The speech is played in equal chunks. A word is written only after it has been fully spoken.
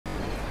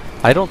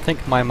I don't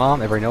think my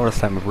mom ever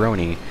noticed I'm a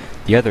brony.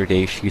 The other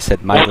day she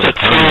said My Little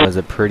Pony was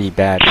a pretty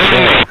bad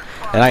show,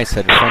 and I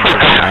said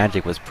Friendship and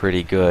Magic was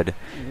pretty good.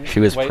 She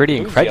was pretty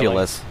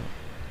incredulous,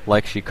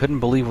 like she couldn't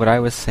believe what I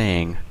was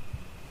saying.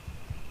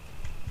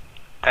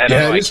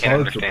 Yeah, it is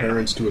hard for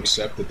parents to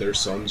accept that their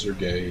sons are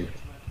gay.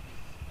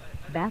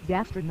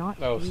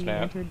 Oh,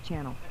 snap.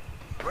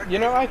 You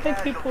know, I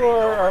think people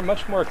are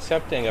much more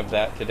accepting of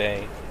that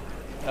today.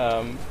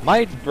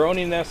 My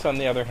broniness, on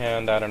the other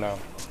hand, I don't know.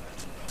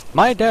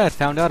 My dad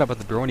found out about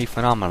the brony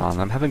phenomenon.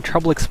 I'm having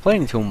trouble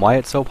explaining to him why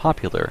it's so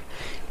popular.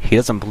 He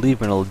doesn't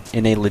believe in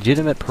a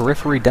legitimate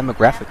periphery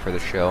demographic for the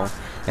show,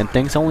 and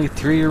thinks only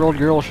 3-year-old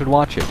girls should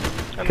watch it.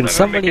 Can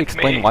somebody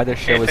explain why this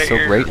show is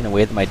so great in a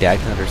way that my dad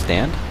can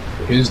understand?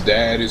 His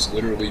dad is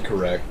literally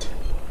correct.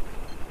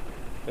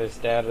 His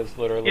dad is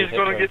literally He's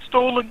gonna get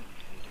stolen.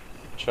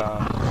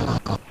 John.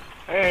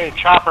 Hey,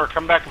 Chopper,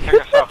 come back and pick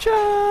us up.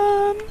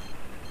 John!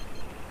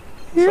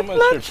 Someone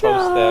should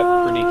post that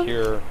pretty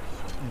cure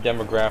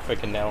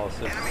demographic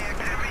analysis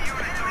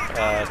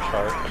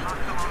chart.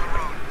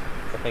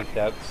 I think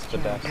that's the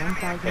best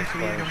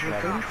explanation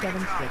of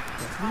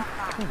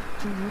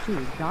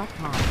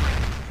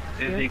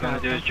it. Is he gonna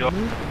do his job?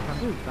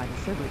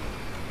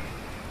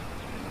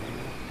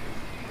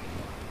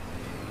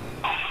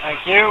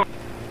 Thank you.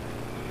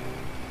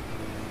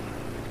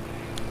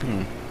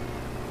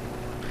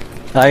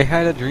 I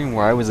had a dream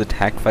where I was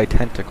attacked by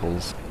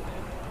tentacles.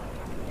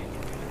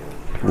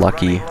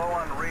 Lucky.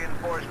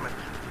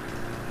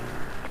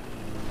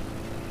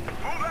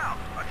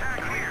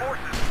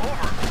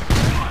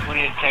 We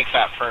need to take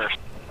that first,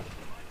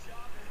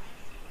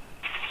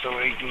 so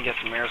we can get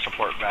some air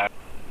support back.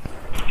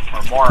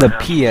 Or more The air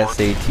support.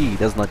 PSAT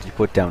doesn't let you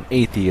put down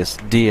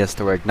atheist,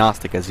 deist, or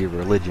agnostic as your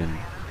religion.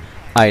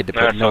 I had to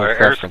put no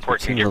preference,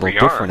 which seemed a little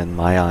different in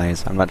my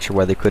eyes. I'm not sure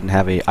why they couldn't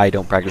have a I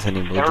don't practice any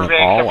religion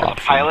at all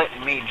option. Pilot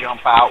and me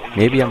jump out when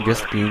Maybe I'm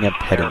just being a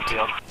pedant.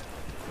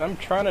 I'm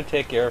trying to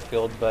take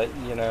airfield, but,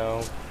 you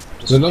know...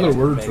 There's another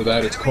word for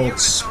that, it's called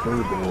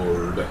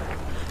spurboard.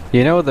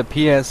 You know, the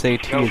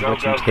PSAT is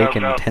what you take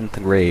in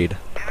 10th grade.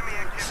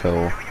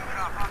 So,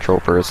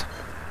 tropers.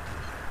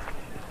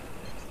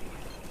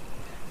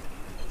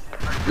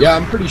 Yeah,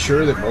 I'm pretty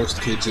sure that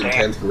most kids in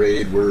 10th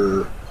grade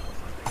were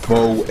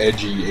faux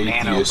edgy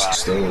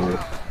atheists, though.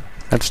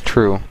 That's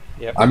true.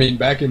 Yep. I mean,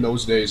 back in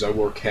those days, I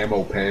wore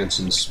camo pants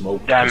and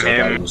smoked because I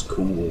thought it was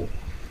cool.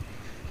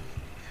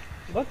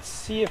 Let's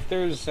see if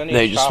there's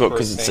any chopper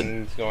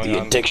things going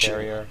on in the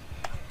carrier.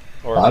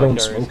 Or I don't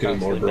smoke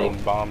anymore, bro.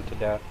 being bombed to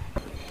death.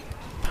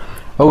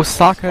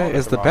 Osaka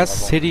is the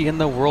best city in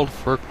the world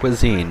for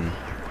cuisine.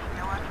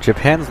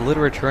 Japan's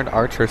literature and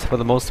arts are some of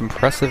the most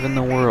impressive in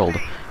the world.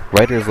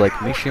 Writers like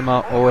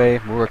Mishima, Oe,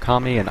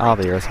 Murakami, and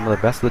Abe are some of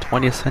the best of the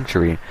 20th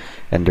century,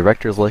 and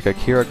directors like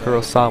Akira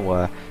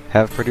Kurosawa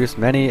have produced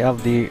many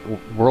of the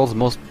world's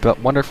most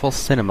wonderful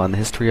cinema in the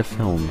history of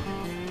film.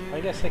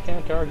 I guess I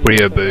can't argue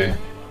with that.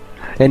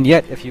 And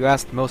yet, if you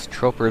asked most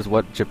tropers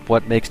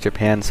what makes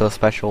Japan so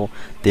special,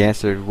 the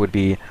answer would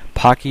be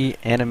Pocky,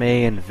 anime,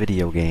 and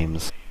video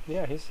games.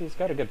 Yeah, he's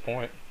got a good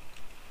point.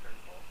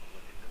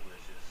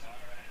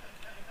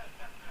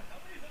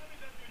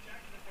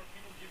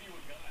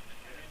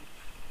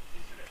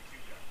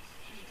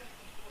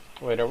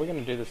 Wait, are we going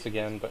to do this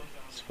again, but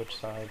switch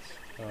sides?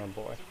 Oh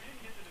boy.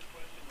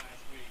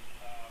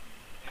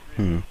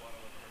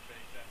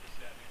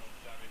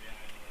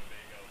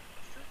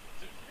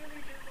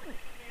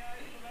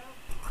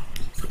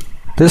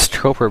 This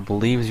troper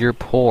believes you're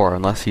poor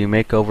unless you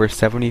make over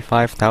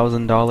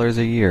 $75,000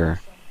 a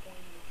year.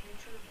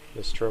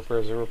 This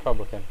troper is a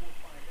Republican.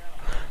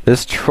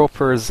 This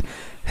troper's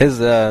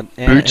his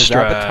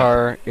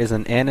avatar is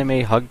an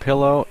anime hug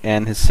pillow,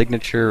 and his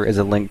signature is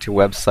a link to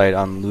a website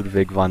on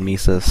Ludwig von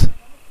Mises.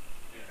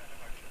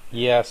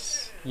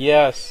 Yes,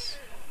 yes.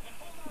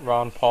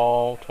 Ron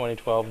Paul,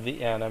 2012,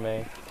 the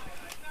anime.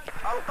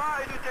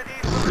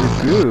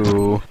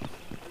 Ooh.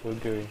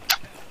 Woogoo.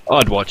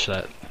 I'd watch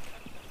that.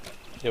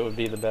 It would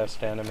be the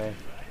best anime.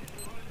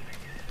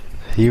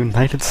 The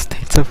United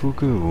States of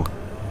Woogoo.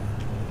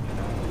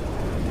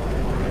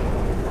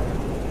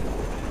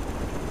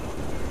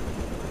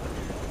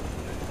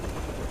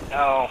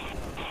 No.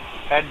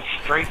 Head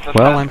straight to the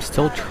Well, I'm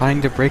still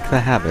trying to break the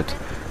habit.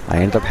 I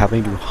end up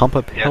having to hump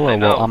a pillow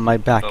while on my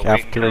back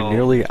after a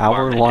nearly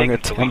hour-long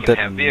attempt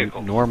at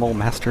normal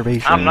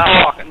masturbation. I'm not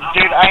walking.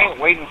 Dude, I ain't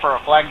waiting for a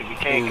flag to be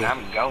taken.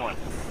 I'm going.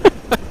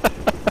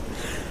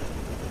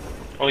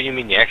 Oh, you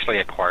mean you actually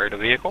acquired a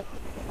vehicle?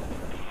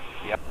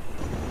 Yep.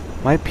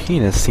 My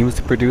penis seems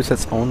to produce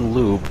its own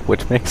lube,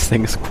 which makes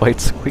things quite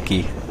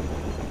squeaky.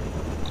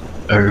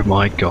 Oh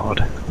my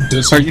god.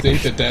 Does he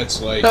think that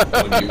that's, like,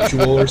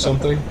 unusual or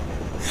something?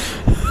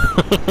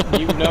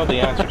 You know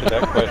the answer to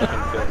that question,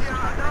 Fist.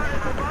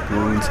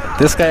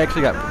 This guy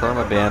actually got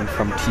permabanned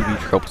from TV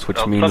tropes,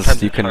 which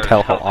means you can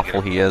tell how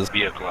awful he is.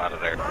 Vehicle out of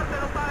there.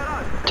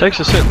 Takes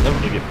a certain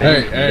level to get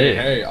banned.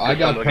 Hey, I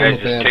got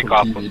permabanned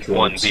from TV tropes.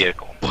 One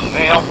vehicle.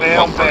 Bail.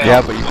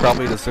 Yeah, but you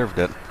probably deserved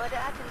it.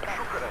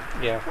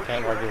 Yeah,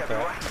 can't argue with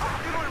that.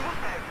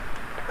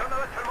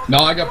 No,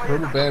 I got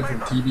perma banned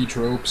from TV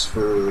Tropes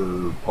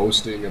for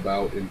posting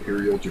about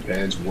Imperial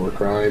Japan's war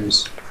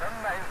crimes.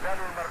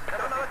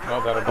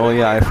 Oh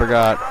yeah, I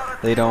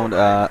forgot. They don't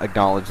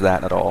acknowledge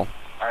that at all.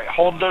 Alright,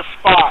 hold this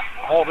spot.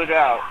 Hold it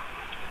out.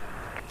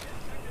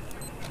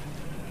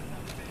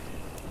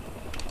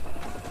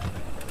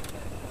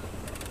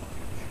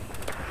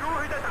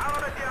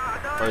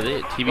 Are they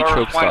at If you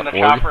want to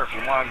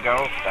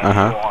go,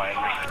 that's fine.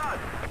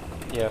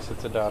 Yes,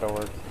 it's a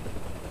 .org.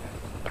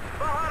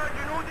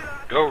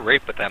 Go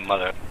rape with that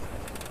mother.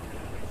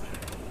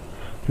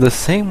 The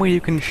same way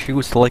you can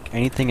choose like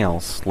anything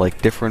else,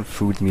 like different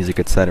foods, music,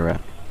 etc.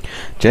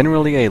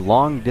 Generally a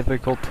long,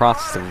 difficult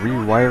process of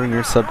rewiring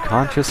your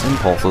subconscious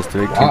impulses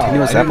through a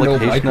continuous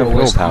application of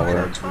willpower.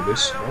 I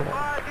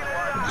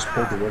just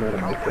pulled the one out of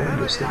my phone.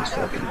 This thing's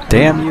fucking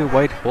Damn you,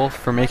 White Wolf,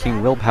 for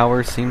making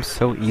willpower seem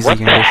so easy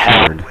and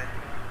assured.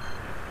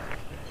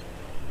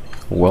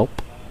 Welp.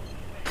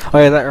 Oh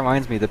yeah, that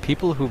reminds me, the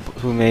people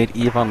who made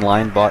EVE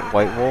Online bought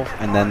White Wolf,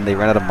 and then they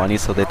ran out of money,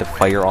 so they had to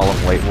fire all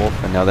of White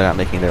Wolf, and now they're not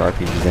making their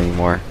RPGs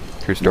anymore.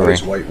 True story. What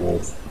is White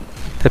Wolf?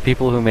 The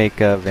people who make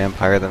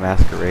Vampire the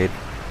Masquerade.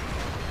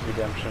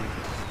 Redemption.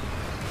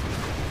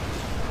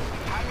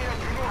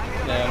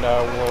 And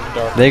World of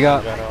Darkness They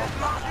got, in general.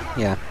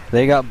 yeah,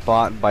 they got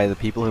bought by the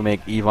people who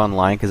make EVE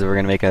Online because they were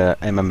gonna make a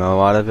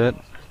MMO out of it.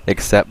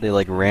 Except they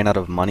like ran out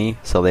of money,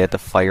 so they had to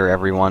fire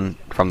everyone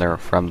from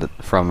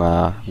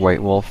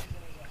White Wolf.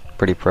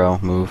 Pretty pro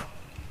move.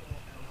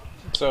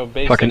 So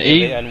basically,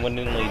 they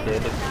unwittingly did a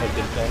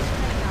good thing.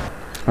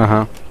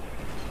 Uh-huh.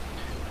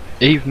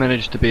 EVE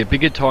managed to be a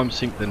bigger time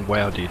sink than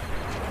WoW did.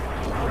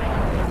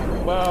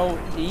 Well,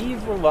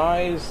 EVE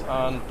relies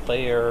on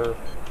player...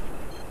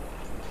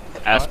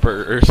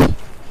 Asperger's.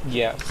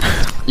 Yes.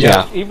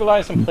 Yeah. EVE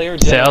relies on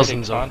player-generated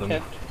Thousands of them.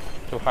 content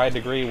to a high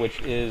degree,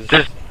 which is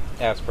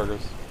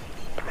Asperger's.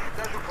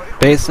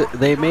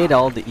 They made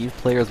all the EVE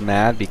players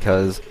mad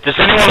because Does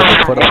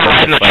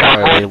anyone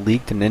they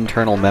leaked an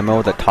internal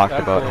memo that talked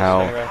about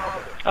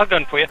I've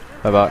done for you.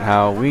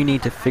 how we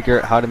need to figure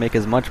out how to make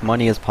as much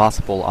money as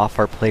possible off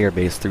our player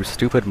base through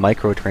stupid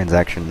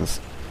microtransactions.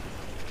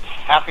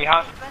 Happy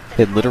hunt.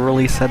 It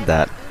literally said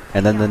that,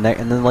 and then the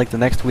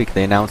next week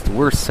they announced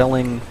we're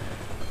selling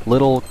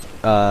little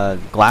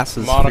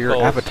glasses for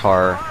your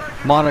avatar.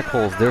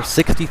 Monocles. They're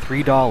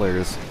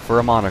 $63 for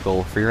a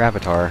monocle for your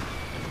avatar.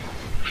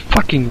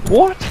 Fucking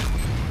what?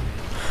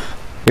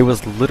 It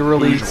was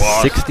literally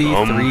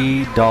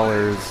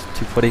 $63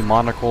 to put a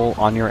monocle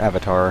on your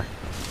avatar.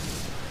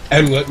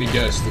 And let me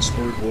guess, the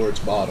Spurg Lords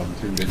bottom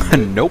too, didn't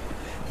they? Nope.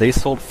 They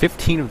sold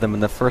 15 of them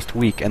in the first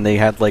week, and they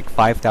had like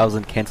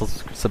 5,000 canceled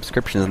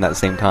subscriptions in that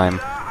same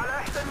time.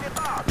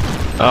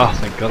 Oh,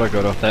 thank God I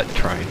got off that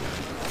train.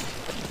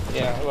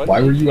 Yeah, well, why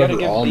were you gotta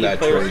ever give on these that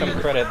players train?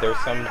 some credit. There's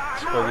some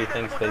spurgy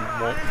things they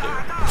won't do.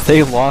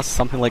 They lost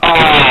something like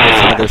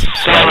 50% of their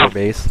subscriber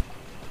base.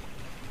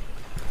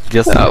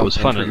 Just it was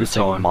fun at the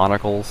introducing time.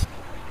 monocles.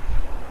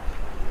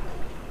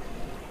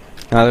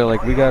 Now they're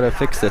like, we gotta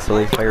fix this, so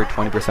they fired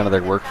 20% of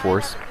their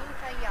workforce.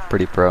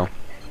 Pretty pro.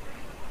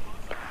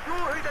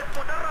 I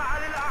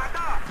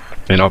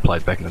mean, I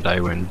played back in the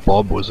day when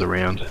Bob was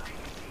around.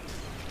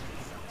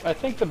 I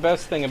think the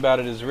best thing about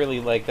it is really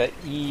like that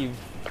EVE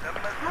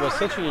was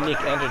such a unique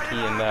entity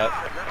in that,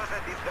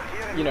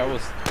 you know, it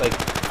was like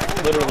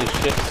literally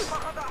ships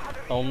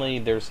only.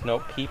 There's no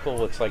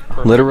people. It's like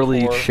perfect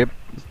Literally for, ship.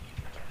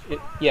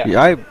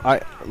 yeah,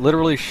 I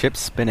literally ship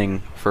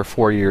spinning for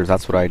 4 years.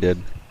 That's what I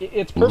did.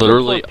 It's perfect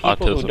Literally for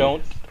people autism. who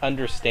don't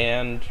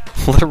understand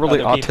Literally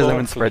other people, autism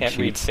and who can't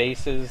read spreadsheets.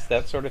 faces,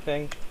 that sort of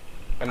thing.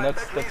 And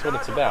that's what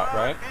it's about,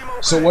 right?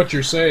 So what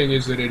you're saying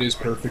is that it is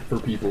perfect for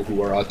people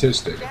who are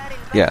autistic.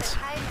 Yes.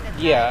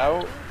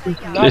 Yeah,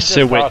 not It's just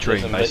a wet autism,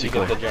 dream, but basically.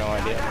 you get the general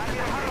idea.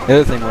 The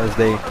other thing was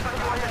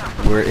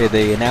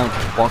they announced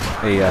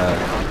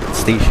a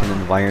station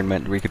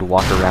environment where you could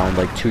walk around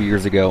like 2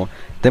 years ago.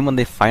 Then when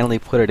they finally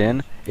put it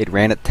in, it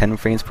ran at 10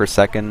 frames per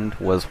second,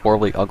 was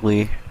horribly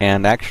ugly,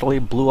 and actually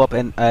blew up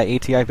an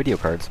ATI video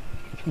cards.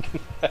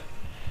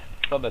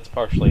 Well, that's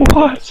partially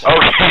What?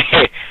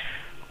 Okay.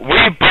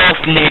 We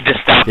both need to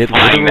stop It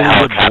flying literally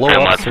the would blow helicopter and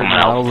up let certain someone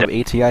else models of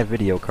tip. ATI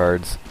video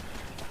cards.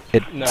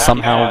 It No,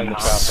 somehow yeah, the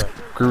chopper.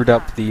 screwed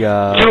up the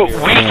Dude, we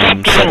fan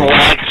keep getting settings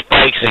lag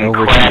spikes and and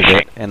overheated crashing.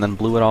 it, and then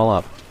blew it all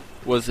up.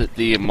 Was it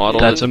the model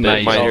That's that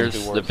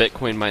amazing. the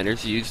Bitcoin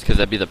miners used? Because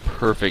that'd be the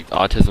perfect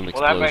autism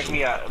Well, that makes explosion.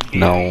 me a...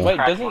 No. Wait,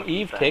 doesn't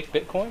EVE take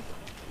Bitcoin?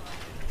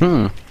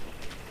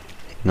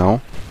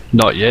 No.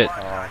 Not yet.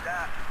 I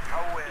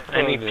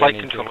need flight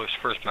controllers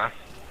first, man.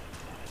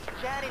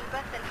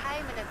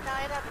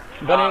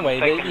 But anyway,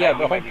 the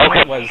whole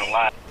point was,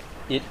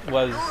 it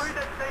was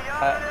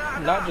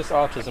not just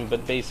autism,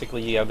 but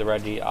basically you have the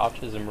right idea,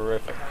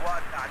 autism-rific.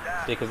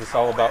 Because it's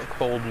all about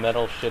cold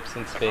metal ships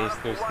in space,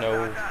 there's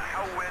no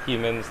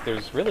humans,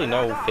 there's really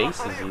no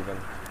faces even.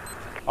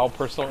 All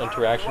personal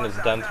interaction is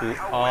done through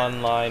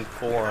online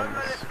forums.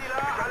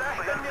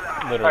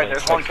 Literally. Alright,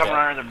 there's one coming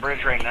under the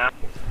bridge right now.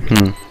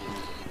 Hmm.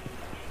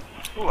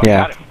 Ooh, I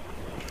Yeah. got him.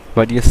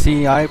 But you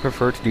see, I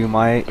prefer to do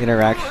my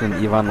interaction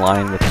in EVE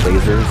Online with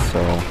lasers,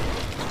 so...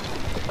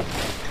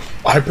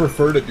 I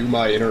prefer to do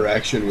my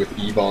interaction with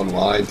EVE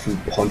Online through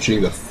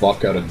punching the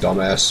fuck out of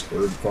dumbass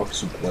bird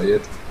fucks who play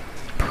it.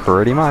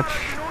 Pretty much.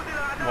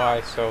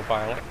 Why so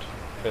violent?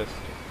 Fist.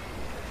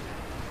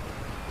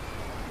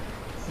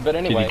 But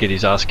Did anyway. he get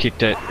his ass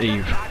kicked at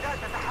Eve?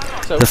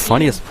 So The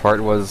funniest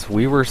part was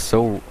we were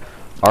so...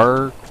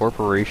 Our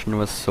corporation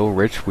was so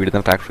rich we didn't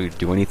have to actually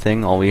do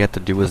anything. All we had to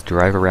do was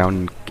drive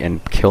around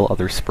and kill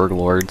other Spurg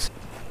Lords.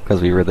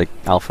 Because we were the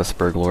Alpha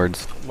Spurg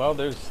Lords. Well,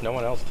 there's no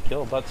one else to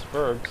kill but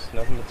Spurgs.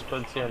 Nothing but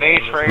Spurgs here.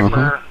 Base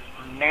Raper,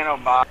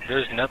 Nanobot.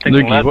 There's nothing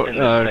Lukey, left what in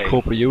this thing.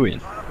 corp are you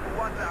in?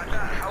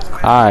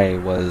 I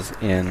was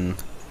in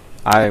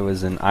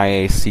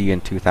IAC in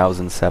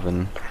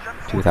 2007,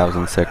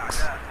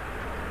 2006.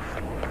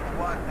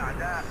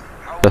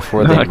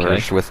 Before they Okay.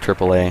 merged with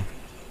AAA.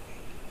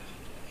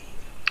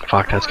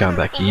 Fuck, that's going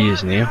back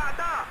years now.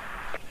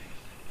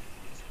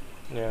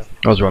 Yeah.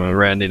 I was running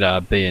around in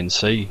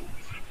BNC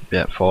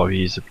about 5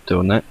 years of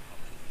doing that.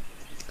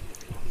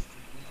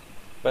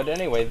 But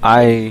anyway.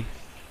 Go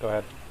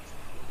ahead.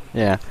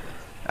 Yeah.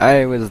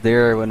 I was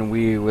there when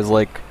we was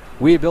like,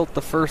 we built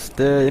the first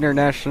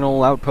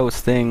international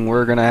outpost thing,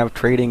 we're gonna have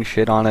trading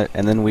shit on it,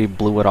 and then we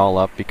blew it all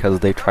up because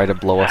they tried to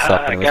blow us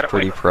up and it was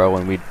pretty pro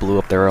and we blew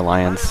up their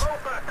alliance.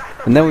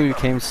 And then we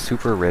became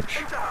super rich.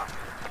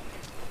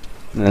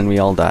 And then we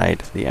all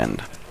died. The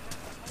end.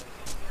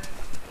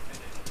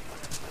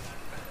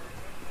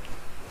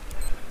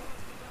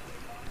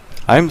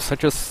 I'm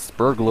such a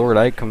Spurg Lord,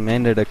 I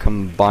commanded a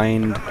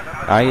combined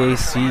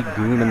IAC,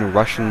 Goon, and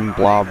Russian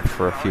blob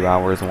for a few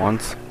hours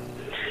once.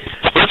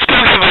 Let's go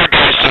have our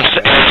guys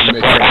You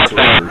make sense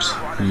orders.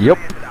 Yep.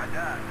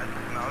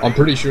 I'm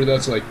pretty sure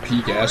that's like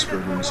peak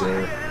Asperger's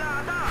there.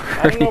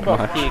 I don't know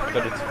about peak,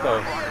 but it's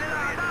close.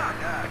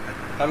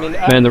 I mean,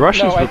 Man, the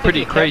Russians no, I were think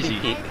pretty it can't crazy.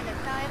 be peak,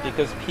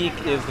 because peak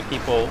is the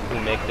people who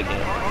make the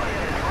game.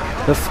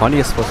 The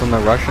funniest was when the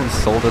Russians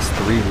sold us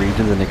 3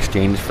 regions in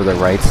exchange for the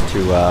rights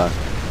to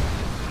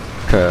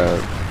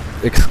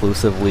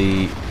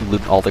exclusively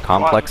loot all the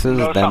complexes,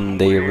 know then something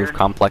they weird? removed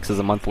complexes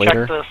a month Check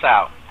later. this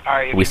out.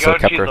 Alright, if We you still go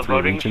kept to our the 3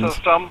 voting regions.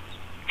 system,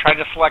 try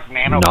to select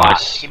Nanobot.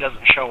 Nice. He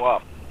doesn't show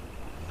up.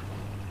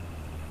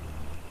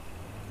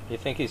 You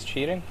think he's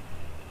cheating?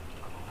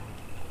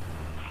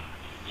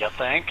 You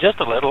think? Just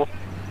a little.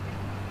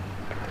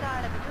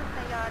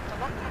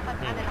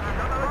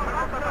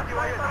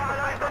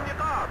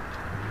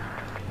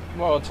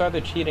 Well, it's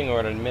either cheating or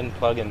an admin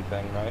plugin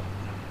thing, right?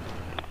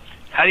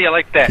 How do you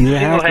like that? Yeah,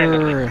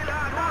 Single-handedly.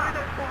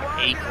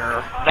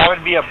 Acre. That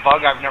would be a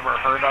bug I've never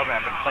heard of, and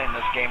I've been playing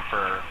this game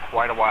for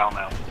quite a while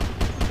now.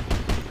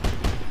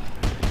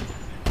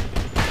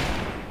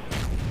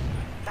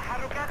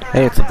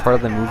 Hey, it's a part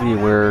of the movie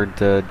where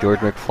George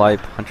McFly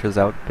punches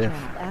out Biff.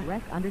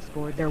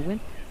 @rec_ their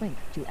link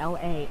to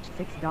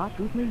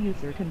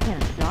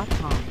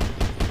LH6.googleusercontent.com.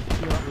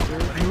 Your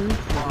reserve moves